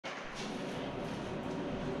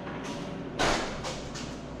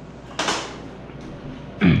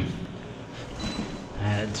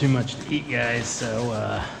too much to eat, guys, so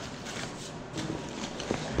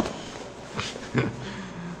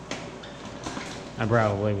I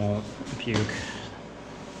probably won't puke.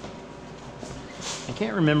 I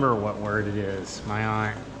can't remember what word it is. My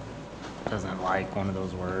aunt doesn't like one of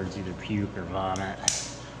those words, either puke or vomit.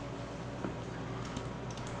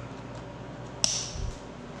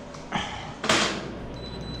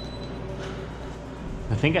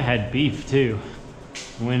 I think I had beef too.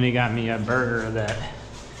 Wendy got me a burger that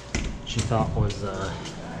she thought was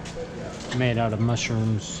made out of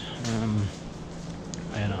mushrooms,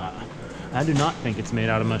 and I do not think it's made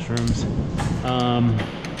out of mushrooms.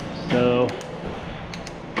 So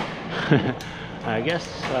I guess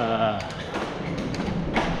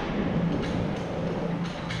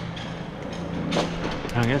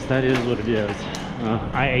that is what it is.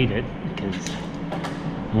 I ate it because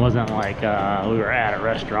it wasn't like we were at a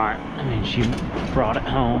restaurant. I mean, she brought it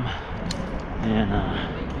home, and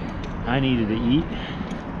I needed to eat,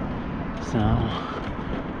 so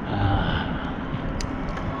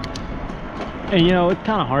and you know, it's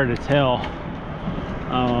kind of hard to tell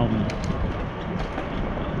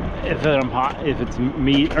if it's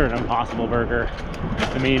meat or an Impossible Burger.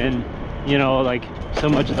 I mean, and you know, like, so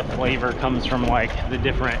much of the flavor comes from like the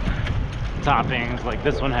different toppings. Like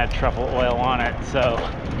this one had truffle oil on it, so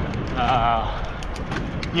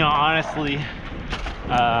you know, honestly,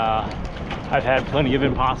 I've had plenty of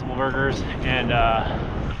Impossible Burgers, and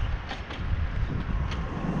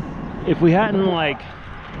if we hadn't like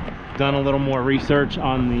done a little more research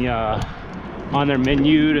on the on their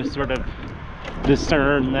menu to sort of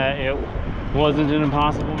discern that it wasn't an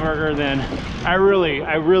Impossible Burger, then I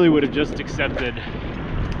really would have just accepted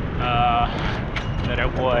that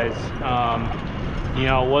it was. You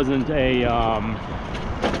know, it wasn't a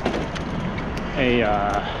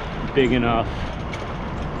big enough.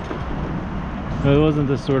 It wasn't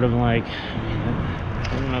the sort of like, I mean,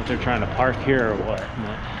 I don't know if they're trying to park here or what,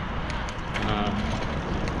 but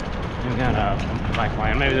we got a bike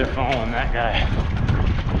lane. Maybe they're following that guy.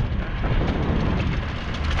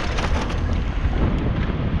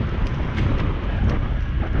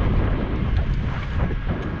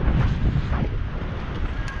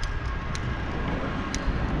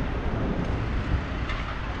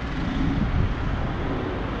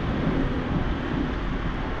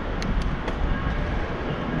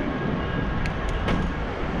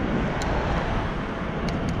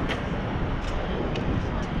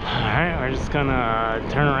 We're just gonna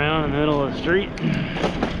turn around in the middle of the street.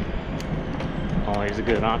 Always a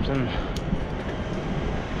good option.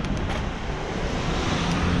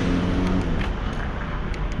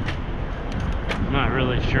 I'm not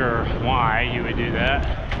really sure why you would do that.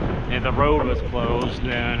 If the road was closed,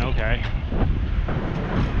 then okay,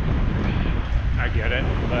 I get it,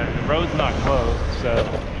 but the road's not closed, so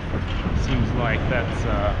it seems like that's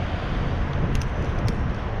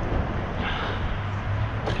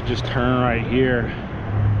just turn right here.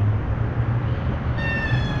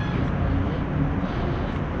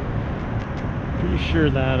 Pretty sure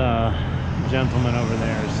that gentleman over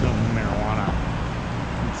there is smoking marijuana.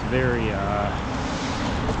 It's very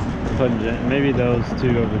pungent. Maybe those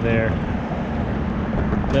two over there.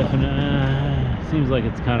 Definitely seems like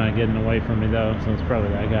it's kind of getting away from me though, so it's probably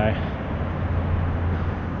that guy.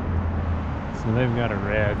 So they've got a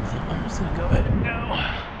red, so I'm just gonna go ahead and go.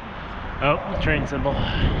 Oh, train symbol.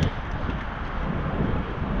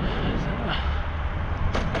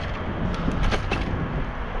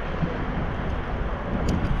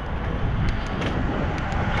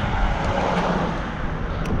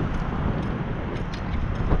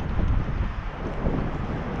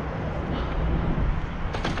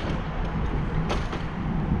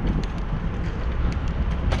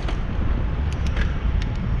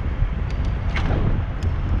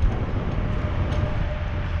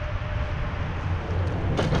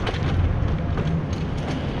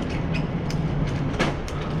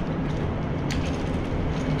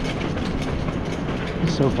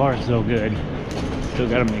 So far, so good. Still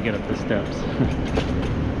gotta make it up the steps.